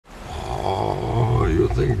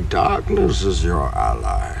think darkness is your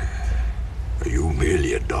ally? You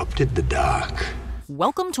merely adopted the dark.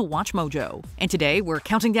 Welcome to WatchMojo, and today we're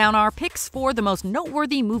counting down our picks for the most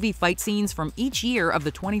noteworthy movie fight scenes from each year of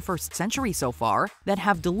the 21st century so far that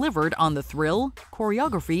have delivered on the thrill,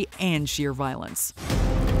 choreography, and sheer violence.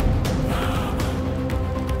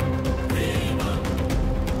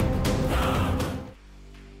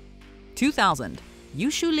 (2000) Yu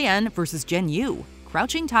Shulian vs. Jen Yu,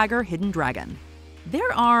 Crouching Tiger, Hidden Dragon.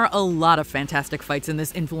 There are a lot of fantastic fights in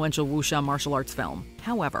this influential wuxia martial arts film.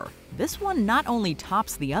 However, this one not only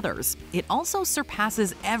tops the others, it also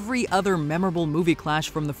surpasses every other memorable movie clash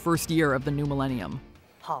from the first year of the new millennium.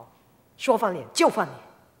 好，说翻脸就翻脸。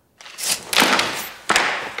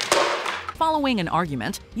 Following an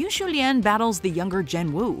argument, Yu Shulian battles the younger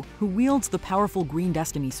Jen Wu, who wields the powerful Green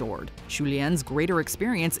Destiny sword. Shulian's greater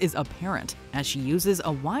experience is apparent, as she uses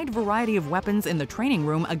a wide variety of weapons in the training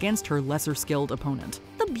room against her lesser-skilled opponent.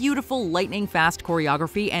 The beautiful, lightning-fast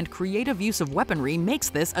choreography and creative use of weaponry makes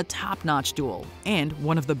this a top-notch duel, and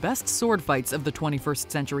one of the best sword fights of the 21st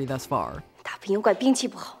century thus far. 打朋友怪兵器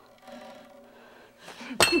不好。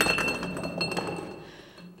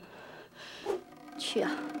去啊！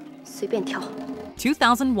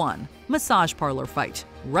 2001 Massage Parlor Fight,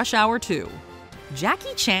 Rush Hour 2.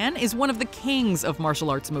 Jackie Chan is one of the kings of martial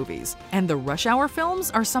arts movies, and the Rush Hour films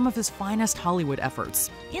are some of his finest Hollywood efforts.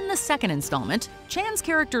 In the second installment, Chan's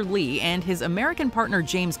character Lee and his American partner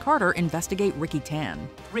James Carter investigate Ricky Tan.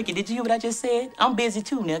 Ricky, did you hear what I just said? I'm busy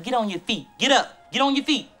too now. Get on your feet. Get up. Get on your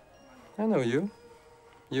feet. I know you.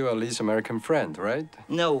 You are Lee's American friend, right?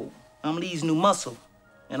 No, I'm Lee's new muscle.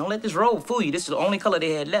 And don't let this robe fool you. This is the only color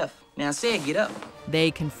they had left. Now I said get up.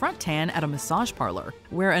 They confront Tan at a massage parlor,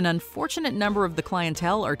 where an unfortunate number of the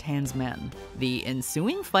clientele are Tan's men. The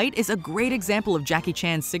ensuing fight is a great example of Jackie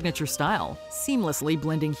Chan's signature style, seamlessly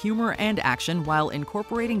blending humor and action while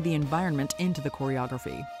incorporating the environment into the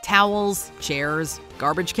choreography. Towels, chairs,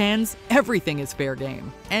 garbage cans, everything is fair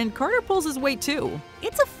game. And Carter pulls his weight too.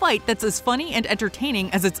 It's a fight that's as funny and entertaining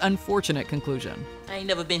as its unfortunate conclusion. I ain't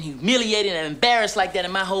never been humiliated and embarrassed like that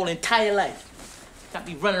in my whole entire life. Got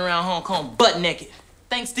me running around Hong Kong butt naked.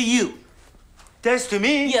 Thanks to you. Thanks to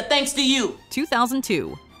me? Yeah, thanks to you.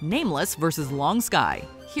 2002 Nameless vs. Long Sky,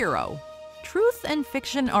 Hero. Truth and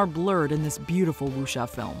fiction are blurred in this beautiful wuxia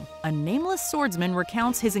film. A nameless swordsman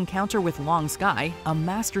recounts his encounter with Long Sky, a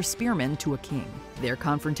master spearman to a king. Their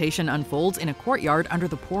confrontation unfolds in a courtyard under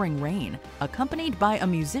the pouring rain, accompanied by a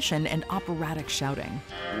musician and operatic shouting.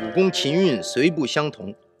 武功琴韵虽不相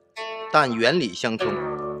同，但原理相通，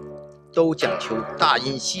都讲求大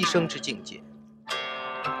音希声之境界。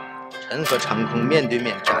臣和长空面对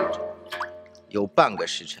面站着，有半个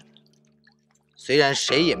时辰，虽然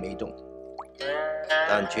谁也没动。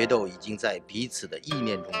 但决斗已经在彼此的意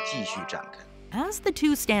念中继续展开。 As the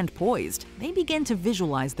two stand poised, they begin to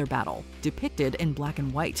visualize their battle, depicted in black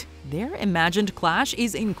and white. Their imagined clash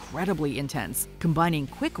is incredibly intense, combining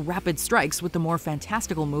quick, rapid strikes with the more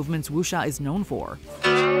fantastical movements wuxia is known for.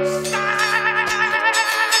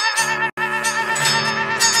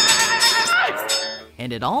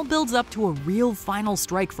 And it all builds up to a real final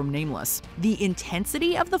strike from Nameless. The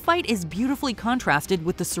intensity of the fight is beautifully contrasted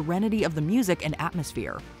with the serenity of the music and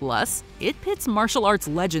atmosphere. Plus, it pits martial arts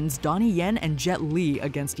legends Donnie Yen and Jet Li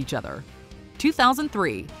against each other.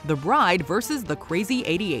 2003 The Bride vs. The Crazy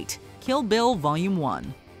 88, Kill Bill Volume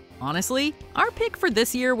 1. Honestly, our pick for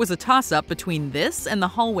this year was a toss-up between this and the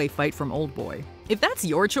hallway fight from Oldboy. If that's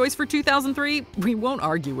your choice for 2003, we won't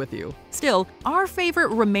argue with you. Still, our favorite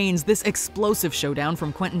remains this explosive showdown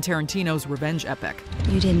from Quentin Tarantino's revenge epic.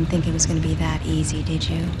 You didn't think it was going to be that easy, did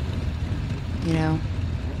you? You know,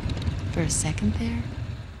 for a second there?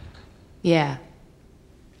 Yeah,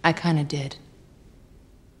 I kind of did.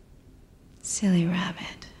 Silly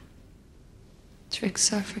rabbit.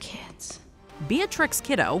 Tricks are for kids. Beatrix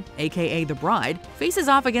Kiddo, aka The Bride, faces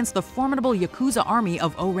off against the formidable Yakuza army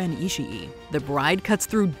of Oren Ishii. The Bride cuts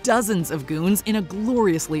through dozens of goons in a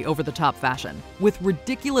gloriously over-the-top fashion, with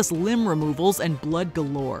ridiculous limb removals and blood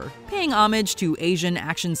galore. Paying homage to Asian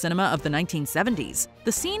action cinema of the 1970s,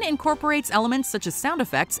 the scene incorporates elements such as sound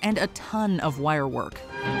effects and a ton of wire work.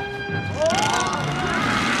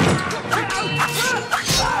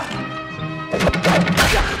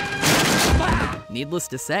 Needless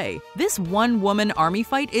to say, this one-woman army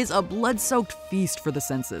fight is a blood-soaked feast for the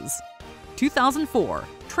senses. 2004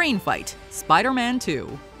 Train Fight, Spider-Man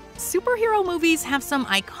 2. Superhero movies have some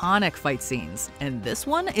iconic fight scenes, and this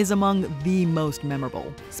one is among the most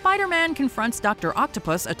memorable. Spider-Man confronts Dr.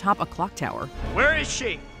 Octopus atop a clock tower. Where is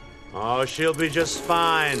she? Oh, she'll be just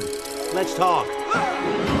fine. Let's talk.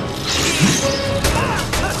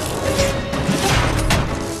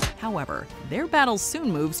 However, their battle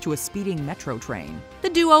soon moves to a speeding metro train. The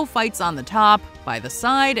duo fights on the top, by the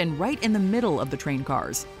side, and right in the middle of the train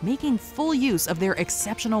cars, making full use of their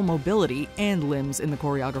exceptional mobility and limbs in the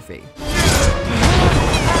choreography.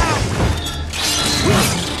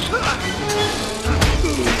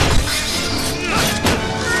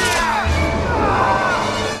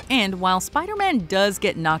 And while Spider-Man does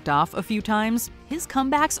get knocked off a few times, his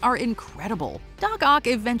comebacks are incredible. Doc Ock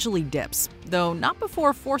eventually dips, though not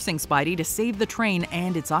before forcing Spidey to save the train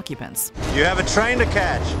and its occupants. You have a train to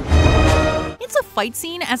catch. It's a fight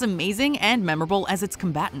scene as amazing and memorable as its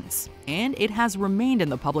combatants, and it has remained in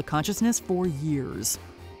the public consciousness for years.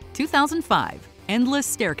 2005, Endless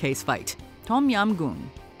Staircase Fight, Tom Yam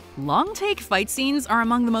Goong. Long-take fight scenes are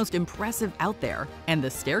among the most impressive out there, and the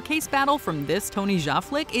staircase battle from this Tony Jaa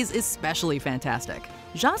flick is especially fantastic.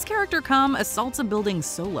 Jaa's character Kam assaults a building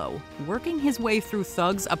solo, working his way through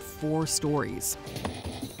thugs up 4 stories.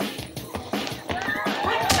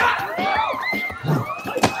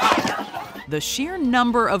 The sheer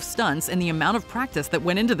number of stunts and the amount of practice that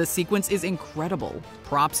went into the sequence is incredible.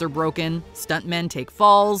 Props are broken, stuntmen take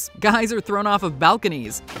falls, guys are thrown off of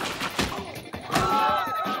balconies.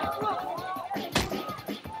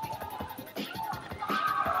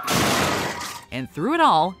 And through it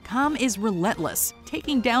all, Kam is relentless,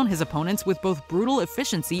 taking down his opponents with both brutal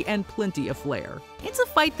efficiency and plenty of flair. It's a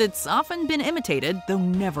fight that's often been imitated, though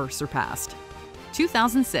never surpassed.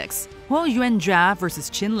 2006, Huo Yuanjia vs.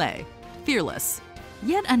 Qin Lei, Fearless.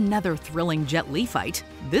 Yet another thrilling Jet Li fight.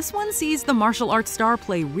 This one sees the martial arts star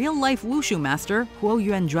play real-life wushu master Huo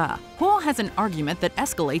Yuanjia. Huo has an argument that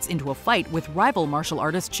escalates into a fight with rival martial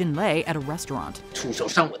artist Qin Lei at a restaurant. 出手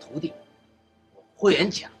伤我徒弟，我霍元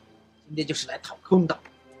甲今天就是来讨公道。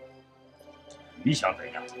你想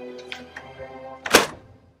怎样？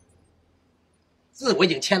字我已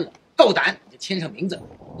经签了，够胆你就签上名字，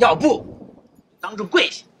要不当众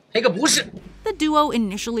跪下赔个不是。 The duo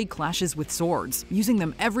initially clashes with swords, using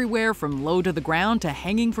them everywhere from low to the ground to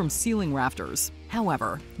hanging from ceiling rafters.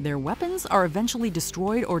 However, their weapons are eventually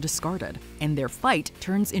destroyed or discarded, and their fight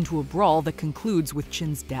turns into a brawl that concludes with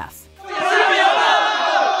Qin's death.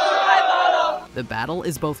 The battle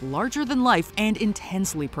is both larger than life and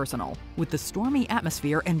intensely personal, with the stormy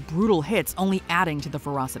atmosphere and brutal hits only adding to the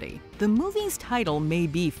ferocity. The movie's title may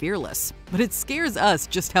be Fearless, but it scares us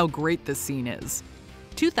just how great this scene is.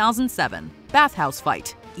 2007, Bathhouse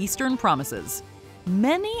Fight, Eastern Promises.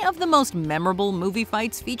 Many of the most memorable movie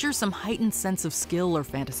fights feature some heightened sense of skill or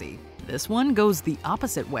fantasy. This one goes the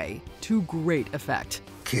opposite way, to great effect.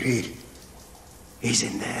 Kirill, he's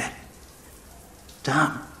in there.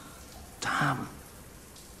 Tom,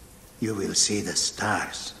 you will see the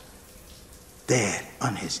stars there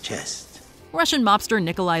on his chest. Russian mobster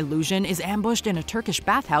Nikolai Luzhin is ambushed in a Turkish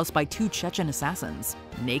bathhouse by 2 Chechen assassins.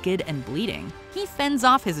 Naked and bleeding, he fends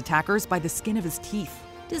off his attackers by the skin of his teeth.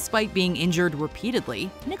 Despite being injured repeatedly,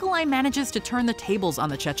 Nikolai manages to turn the tables on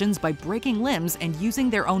the Chechens by breaking limbs and using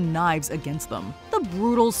their own knives against them. The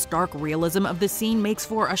brutal, stark realism of this scene makes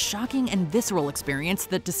for a shocking and visceral experience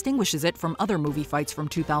that distinguishes it from other movie fights from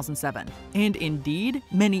 2007, and indeed,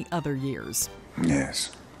 many other years.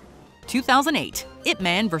 Yes. 2008, Ip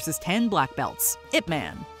Man vs. 10 Black Belts, Ip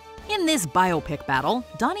Man. In this biopic battle,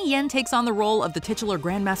 Donnie Yen takes on the role of the titular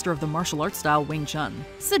grandmaster of the martial arts style Wing Chun.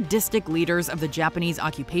 Sadistic leaders of the Japanese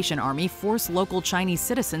occupation army force local Chinese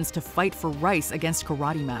citizens to fight for rice against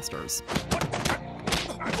karate masters.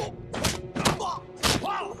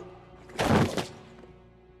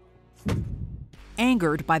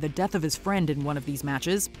 Angered by the death of his friend in one of these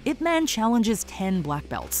matches, Ip Man challenges 10 black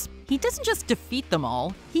belts. He doesn't just defeat them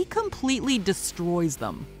all, he completely destroys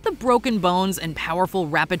them. The broken bones and powerful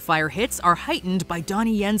rapid-fire hits are heightened by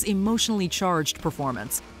Donnie Yen's emotionally charged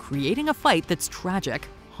performance, creating a fight that's tragic,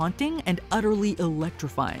 haunting, and utterly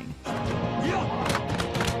electrifying.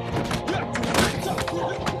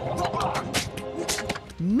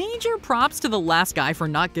 Major props to the last guy for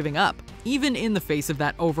not giving up, even in the face of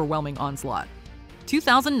that overwhelming onslaught.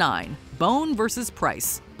 2009, Bone vs.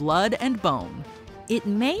 Price, Blood and Bone. It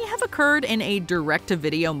may have occurred in a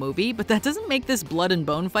direct-to-video movie, but that doesn't make this blood and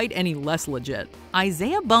bone fight any less legit.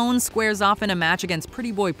 Isaiah Bone squares off in a match against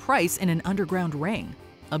Pretty Boy Price in an underground ring,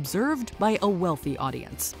 observed by a wealthy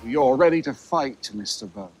audience. You're ready to fight, Mr.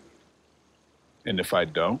 Bone. And if I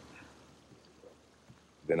don't?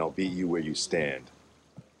 Then I'll beat you where you stand.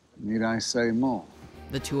 Need I say more?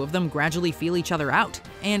 The two of them gradually feel each other out,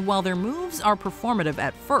 and while their moves are performative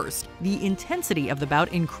at first, the intensity of the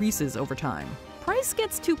bout increases over time. Price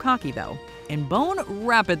gets too cocky though, and Bone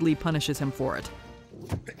rapidly punishes him for it.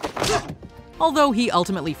 Although he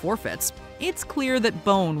ultimately forfeits, It's clear that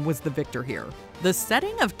Bone was the victor here. The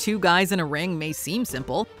setting of two guys in a ring may seem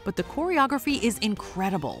simple, but the choreography is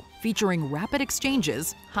incredible, featuring rapid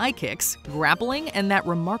exchanges, high kicks, grappling, and that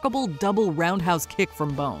remarkable double roundhouse kick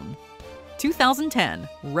from Bone. 2010,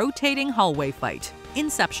 rotating hallway fight,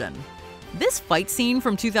 Inception. This fight scene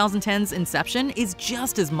from 2010's Inception is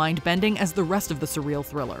just as mind-bending as the rest of the surreal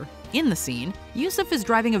thriller. In the scene, Yusuf is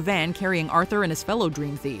driving a van carrying Arthur and his fellow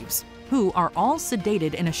dream thieves, who are all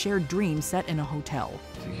sedated in a shared dream set in a hotel.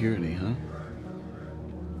 Security, huh?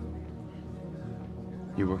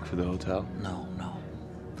 You work for the hotel? No.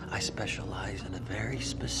 I specialize in a very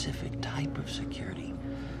specific type of security.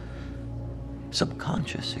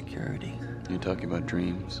 Subconscious security. You're talking about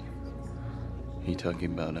dreams? You're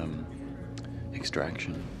talking about,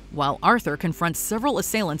 extraction? While Arthur confronts several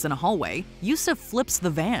assailants in a hallway, Yusuf flips the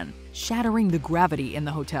van, shattering the gravity in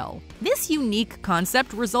the hotel. This unique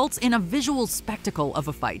concept results in a visual spectacle of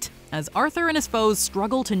a fight, as Arthur and his foes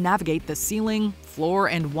struggle to navigate the ceiling, floor,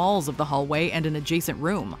 and walls of the hallway and an adjacent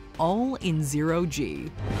room, all in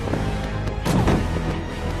 0G.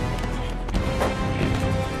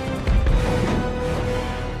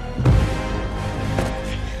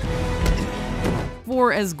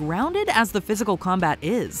 For as grounded as the physical combat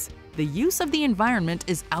is, the use of the environment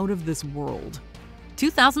is out of this world.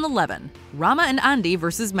 2011, Rama and Andi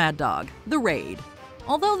vs. Mad Dog, The Raid.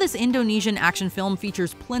 Although this Indonesian action film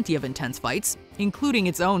features plenty of intense fights, including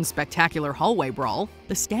its own spectacular hallway brawl,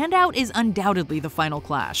 the standout is undoubtedly the final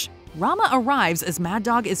clash. Rama arrives as Mad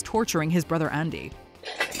Dog is torturing his brother Andi.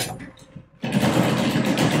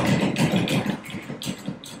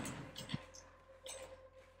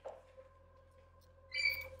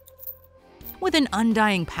 With an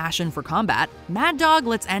undying passion for combat, Mad Dog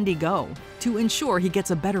lets Andi go to ensure he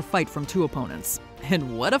gets a better fight from two opponents.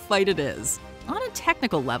 And what a fight it is! On a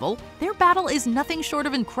technical level, their battle is nothing short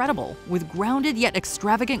of incredible, with grounded yet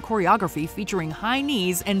extravagant choreography featuring high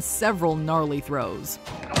knees and several gnarly throws.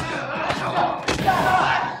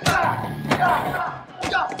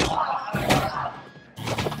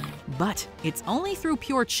 But it's only through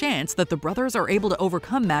pure chance that the brothers are able to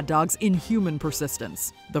overcome Mad Dog's inhuman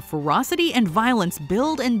persistence. The ferocity and violence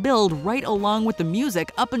build and build right along with the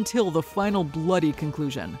music up until the final bloody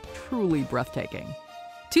conclusion. Truly breathtaking.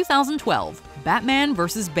 2012, Batman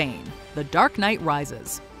vs. Bane, The Dark Knight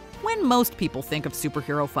Rises. When most people think of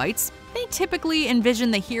superhero fights, they typically envision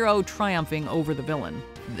the hero triumphing over the villain.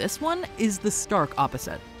 This one is the stark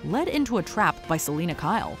opposite. Led into a trap by Selina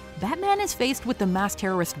Kyle, Batman is faced with the masked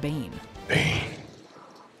terrorist Bane. Bane,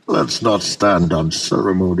 let's not stand on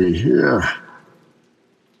ceremony here.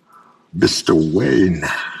 Mr. Wayne.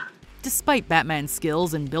 Despite Batman's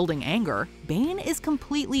skills in building anger, Bane is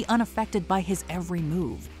completely unaffected by his every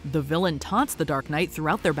move. The villain taunts the Dark Knight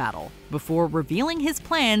throughout their battle, before revealing his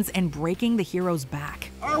plans and breaking the hero's back.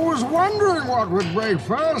 I was wondering what would break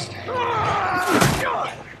first.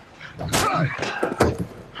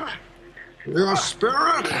 Your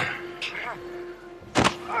spirit?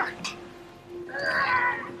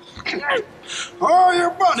 Oh, your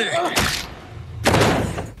buddy!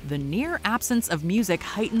 The near absence of music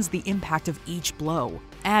heightens the impact of each blow,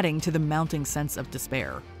 adding to the mounting sense of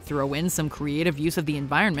despair. Throw in some creative use of the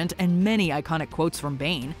environment and many iconic quotes from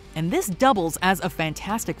Bane, and this doubles as a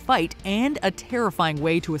fantastic fight and a terrifying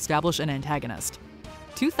way to establish an antagonist.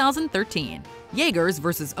 2013, Jaegers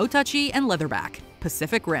vs. Otachi and Leatherback,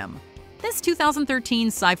 Pacific Rim. This 2013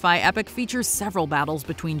 sci-fi epic features several battles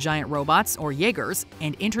between giant robots, or Jaegers,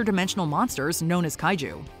 and interdimensional monsters known as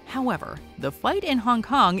kaiju. However, the fight in Hong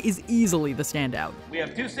Kong is easily the standout. We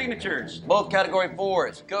have two signatures, both Category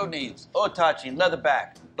 4s, code names, Otachi and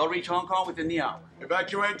Leatherback. They'll reach Hong Kong within the hour.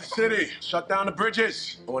 Evacuate the city. Shut down the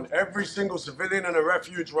bridges. I want every single civilian in a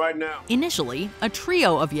refuge right now. Initially, a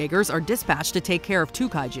trio of Jaegers are dispatched to take care of two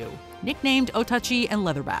kaiju, nicknamed Otachi and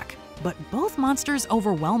Leatherback. But both monsters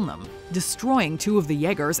overwhelm them, destroying two of the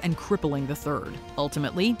Jaegers and crippling the third.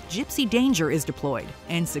 Ultimately, Gypsy Danger is deployed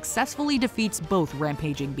and successfully defeats both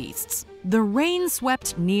rampaging beasts. The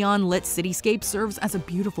rain-swept, neon-lit cityscape serves as a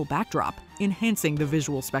beautiful backdrop, enhancing the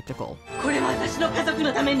visual spectacle.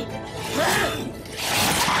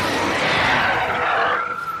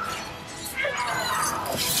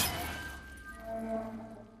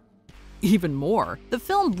 Even more, the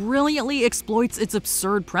film brilliantly exploits its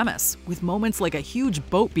absurd premise, with moments like a huge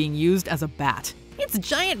boat being used as a bat. It's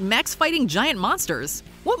giant mechs fighting giant monsters.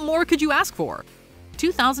 What more could you ask for?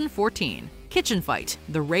 2014, Kitchen Fight,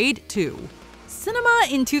 The Raid 2. Cinema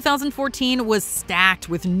in 2014 was stacked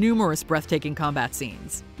with numerous breathtaking combat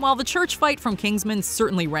scenes. While the church fight from Kingsman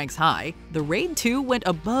certainly ranks high, The Raid 2 went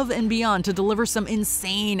above and beyond to deliver some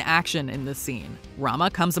insane action in this scene. Rama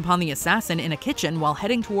comes upon the assassin in a kitchen while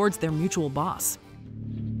heading towards their mutual boss.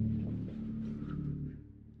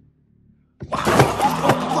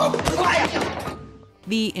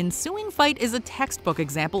 The ensuing fight is a textbook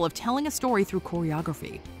example of telling a story through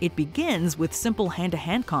choreography. It begins with simple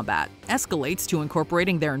hand-to-hand combat, escalates to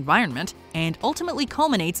incorporating their environment, and ultimately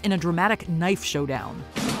culminates in a dramatic knife showdown.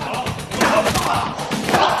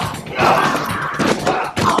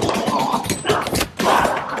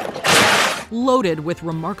 Loaded with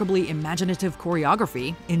remarkably imaginative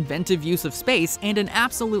choreography, inventive use of space, and an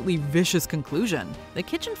absolutely vicious conclusion, the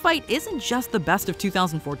kitchen fight isn't just the best of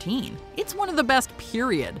 2014, it's one of the best,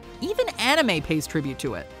 period. Even anime pays tribute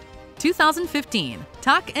to it. 2015,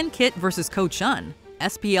 Tak and Kit vs. Ko Chun,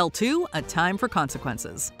 SPL 2, A Time for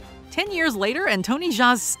Consequences. 10 years later, and Tony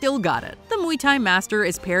Jaa's still got it. The Muay Thai master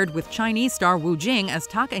is paired with Chinese star Wu Jing as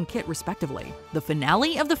Tak and Kit respectively. The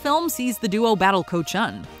finale of the film sees the duo battle Ko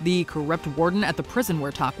Chun, the corrupt warden at the prison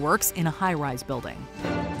where Tak works, in a high-rise building.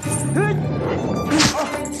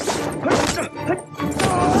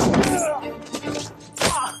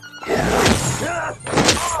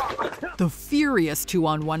 The furious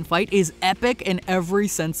 2-on-1 fight is epic in every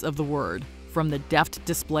sense of the word. From the deft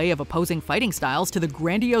display of opposing fighting styles to the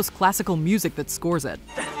grandiose classical music that scores it.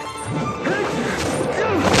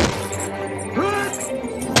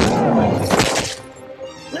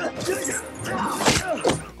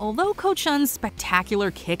 Although Ko Chun's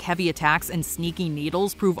spectacular kick-heavy attacks and sneaky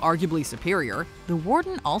needles prove arguably superior, the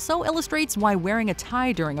warden also illustrates why wearing a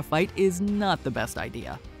tie during a fight is not the best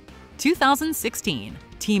idea. 2016,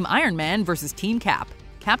 Team Iron Man vs. Team Cap,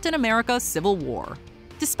 Captain America: Civil War.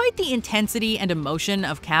 Despite the intensity and emotion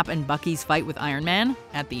of Cap and Bucky's fight with Iron Man,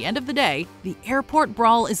 at the end of the day, the airport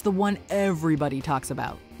brawl is the one everybody talks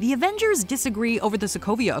about. The Avengers disagree over the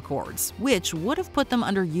Sokovia Accords, which would have put them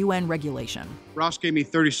under UN regulation. Ross gave me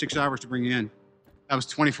 36 hours to bring you in. That was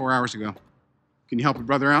 24 hours ago. Can you help a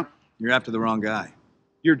brother out? You're after the wrong guy.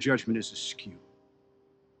 Your judgment is askew.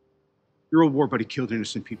 Your old war buddy killed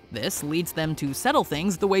innocent people. This leads them to settle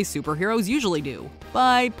things the way superheroes usually do,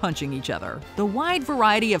 by punching each other. The wide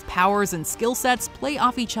variety of powers and skill sets play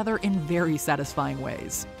off each other in very satisfying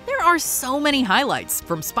ways. There are so many highlights,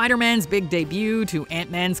 from Spider-Man's big debut to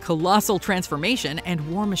Ant-Man's colossal transformation and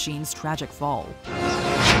War Machine's tragic fall.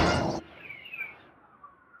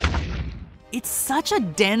 It's such a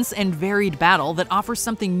dense and varied battle that offers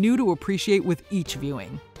something new to appreciate with each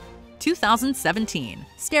viewing. 2017,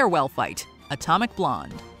 Stairwell Fight, Atomic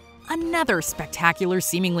Blonde. Another spectacular,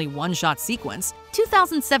 seemingly one-shot sequence,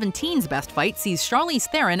 2017's best fight sees Charlize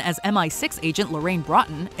Theron as MI6 agent Lorraine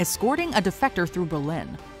Broughton escorting a defector through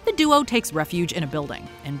Berlin. The duo takes refuge in a building,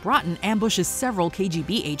 and Broughton ambushes several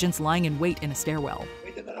KGB agents lying in wait in a stairwell.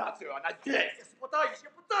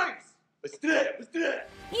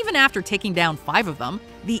 Even after taking down 5 of them,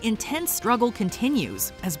 the intense struggle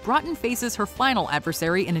continues as Broughton faces her final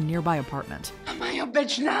adversary in a nearby apartment. Am I a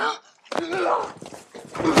bitch now?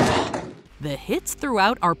 The hits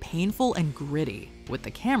throughout are painful and gritty, with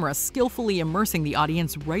the camera skillfully immersing the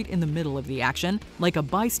audience right in the middle of the action, like a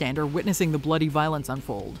bystander witnessing the bloody violence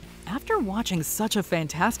unfold. After watching such a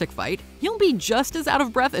fantastic fight, you'll be just as out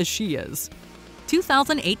of breath as she is.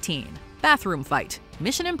 2018, Bathroom Fight,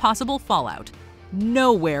 Mission Impossible Fallout.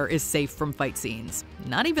 Nowhere is safe from fight scenes,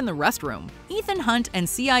 not even the restroom. Ethan Hunt and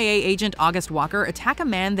CIA agent August Walker attack a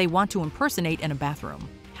man they want to impersonate in a bathroom.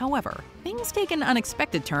 However, things take an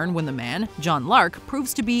unexpected turn when the man, John Lark,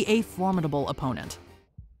 proves to be a formidable opponent.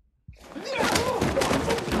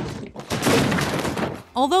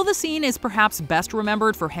 Although the scene is perhaps best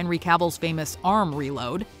remembered for Henry Cavill's famous arm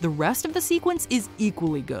reload, the rest of the sequence is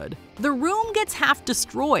equally good. The room gets half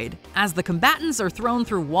destroyed as the combatants are thrown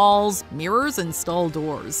through walls, mirrors, and stall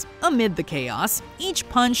doors. Amid the chaos, each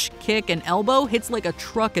punch, kick, and elbow hits like a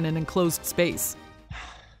truck in an enclosed space.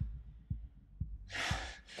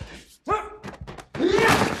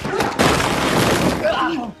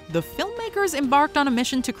 The filmmakers embarked on a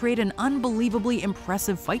mission to create an unbelievably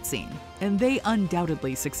impressive fight scene, and they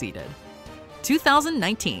undoubtedly succeeded.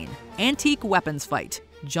 2019, Antique Weapons Fight,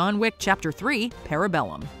 John Wick Chapter 3,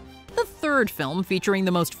 Parabellum. The third film featuring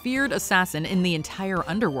the most feared assassin in the entire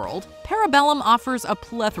underworld, Parabellum offers a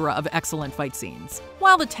plethora of excellent fight scenes.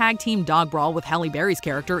 While the tag team dog brawl with Halle Berry's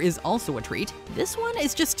character is also a treat, this one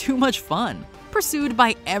is just too much fun. Pursued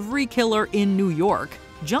by every killer in New York,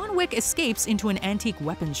 John Wick escapes into an antique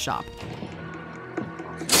weapons shop.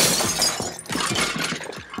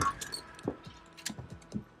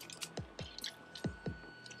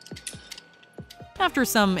 After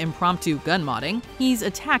some impromptu gun modding, he's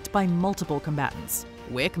attacked by multiple combatants.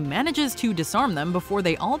 Wick manages to disarm them before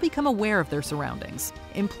they all become aware of their surroundings.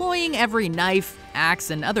 Employing every knife,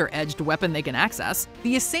 axe, and other edged weapon they can access,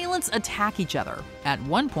 the assailants attack each other, at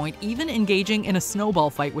one point even engaging in a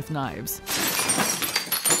snowball fight with knives.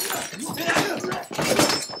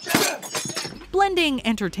 Blending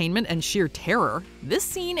entertainment and sheer terror, this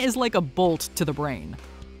scene is like a bolt to the brain.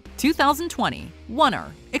 2020,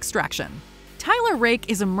 Oneer, Extraction. Tyler Rake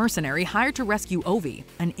is a mercenary hired to rescue Ovi,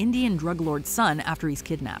 an Indian drug lord's son, after he's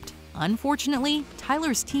kidnapped. Unfortunately,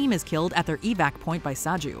 Tyler's team is killed at their evac point by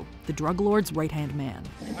Saju, the drug lord's right-hand man.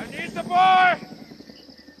 I need the boy!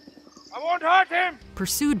 I won't hurt him!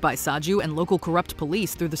 Pursued by Saju and local corrupt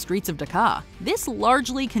police through the streets of Dhaka, this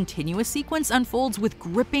largely continuous sequence unfolds with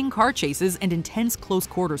gripping car chases and intense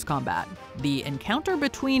close-quarters combat. The encounter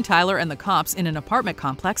between Tyler and the cops in an apartment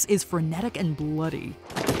complex is frenetic and bloody.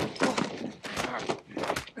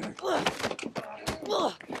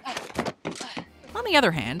 On the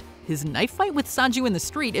other hand, his knife fight with Saju in the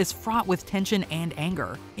street is fraught with tension and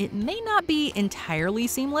anger. It may not be entirely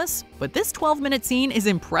seamless, but this 12-minute scene is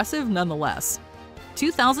impressive nonetheless.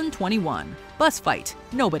 2021, Bus Fight,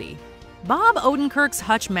 Nobody. Bob Odenkirk's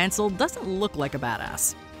Hutch Mansell doesn't look like a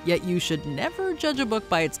badass. Yet you should never judge a book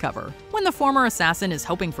by its cover. When the former assassin is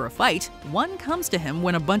hoping for a fight, one comes to him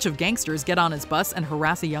when a bunch of gangsters get on his bus and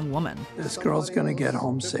harass a young woman. This girl's gonna get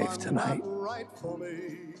home safe tonight.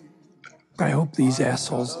 I hope these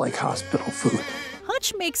assholes like hospital food.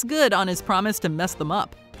 Hutch makes good on his promise to mess them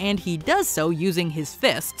up, and he does so using his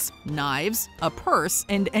fists, knives, a purse,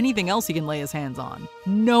 and anything else he can lay his hands on.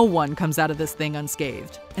 No one comes out of this thing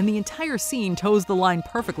unscathed, and the entire scene toes the line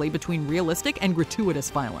perfectly between realistic and gratuitous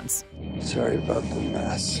violence. Sorry about the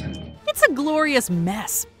mess. It's a glorious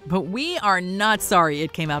mess, but we are not sorry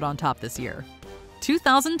it came out on top this year.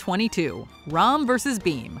 2022, Ram vs.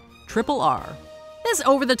 Beam, Triple R. This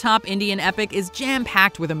over-the-top Indian epic is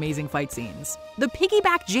jam-packed with amazing fight scenes. The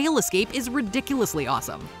piggyback jail escape is ridiculously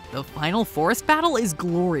awesome. The final forest battle is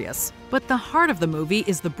glorious. But the heart of the movie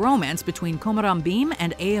is the bromance between Komaram Bhim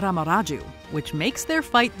and A. Ramaraju, which makes their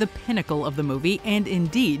fight the pinnacle of the movie and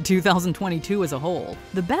indeed 2022 as a whole.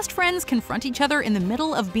 The best friends confront each other in the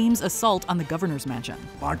middle of Bhim's assault on the governor's mansion.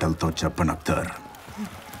 మాటలతో చెప్పనప్తారు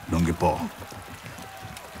లొంగిపో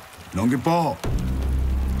లొంగిపో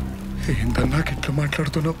ఏంటన్నా గిట్లా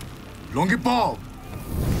మాట్లాడుతున్నావు లొంగిపో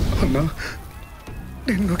అన్నా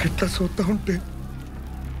నేను నాకు ఇట్లా చూస్తా ఉంటే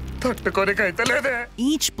తట్టుకోనికైతలేదే.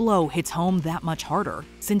 Each blow hits home that much harder,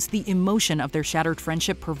 since the emotion of their shattered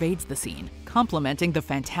friendship pervades the scene, complementing the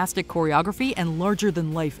fantastic choreography and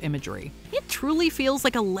larger-than-life imagery. It truly feels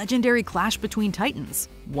like a legendary clash between titans,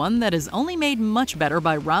 one that is only made much better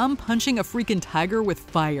by Ram punching a freaking tiger with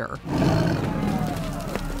fire.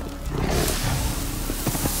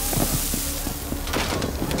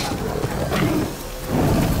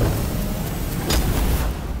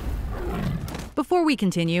 Before we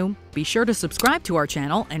continue, be sure to subscribe to our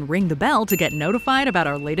channel and ring the bell to get notified about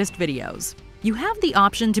our latest videos. You have the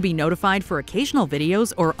option to be notified for occasional videos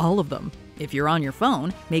or all of them. If you're on your phone,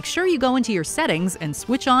 make sure you go into your settings and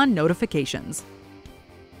switch on notifications.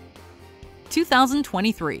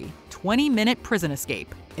 2023, 20-minute prison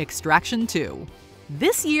escape, Extraction 2.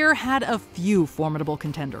 This year had a few formidable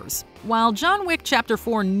contenders. While John Wick Chapter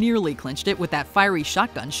 4 nearly clinched it with that fiery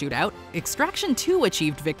shotgun shootout, Extraction 2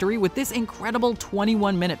 achieved victory with this incredible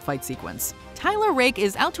 21-minute fight sequence. Tyler Rake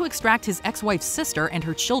is out to extract his ex-wife's sister and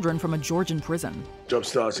her children from a Georgian prison. Job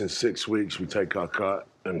starts in 6 weeks, we take our cut,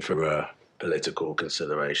 and for political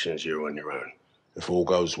considerations, you're on your own. If all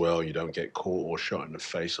goes well, you don't get caught or shot in the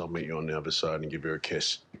face, I'll meet you on the other side and give you a kiss.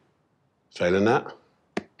 Failing that,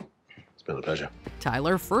 it's been a pleasure.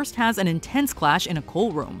 Tyler first has an intense clash in a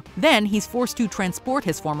coal room. Then he's forced to transport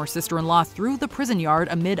his former sister-in-law through the prison yard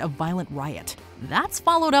amid a violent riot. That's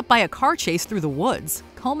followed up by a car chase through the woods,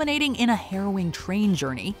 culminating in a harrowing train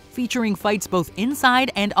journey, featuring fights both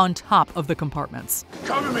inside and on top of the compartments.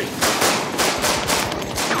 Cover me!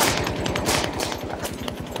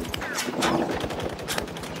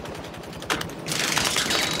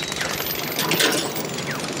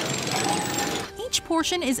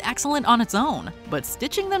 Portion is excellent on its own, but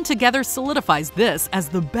stitching them together solidifies this as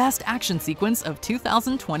the best action sequence of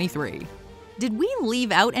 2023. Did we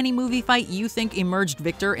leave out any movie fight you think emerged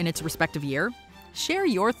victor in its respective year? Share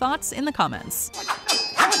your thoughts in the comments.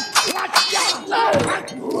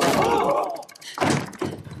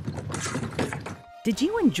 Did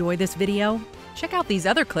you enjoy this video? Check out these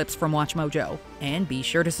other clips from WatchMojo, and be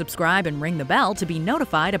sure to subscribe and ring the bell to be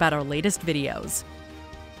notified about our latest videos.